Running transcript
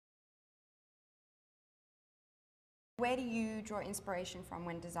Where do you draw inspiration from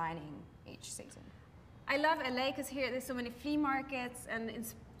when designing each season? I love LA because here there's so many flea markets and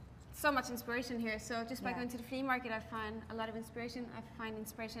so much inspiration here. So just by going to the flea market, I find a lot of inspiration. I find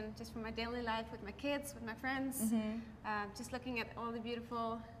inspiration just from my daily life with my kids, with my friends, just looking at all the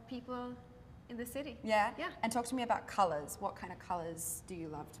beautiful people in the city. Yeah? Yeah. And talk to me about colors. What kind of colors do you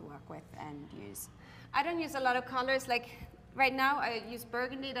love to work with and use? I don't use a lot of colors. Like right now I use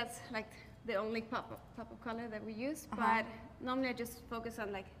burgundy. That's like the only pop of color that we use. But normally I just focus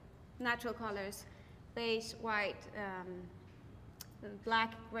on like natural colors, beige, white,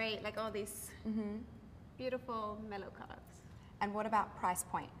 black, gray, like all these beautiful mellow colors. And what about price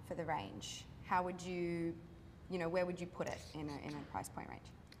point for the range? How would you, where would you put it in a price point range?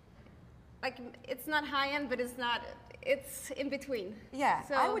 Like, it's not high end, but it's in between. Yeah,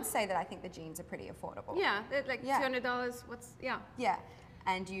 so, I would say that I think the jeans are pretty affordable. Yeah, they're like $200, Yeah,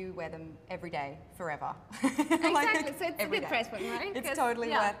 and you wear them every day, forever. Exactly, so it's a good price point, right? It's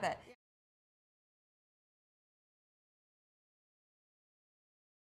totally worth it.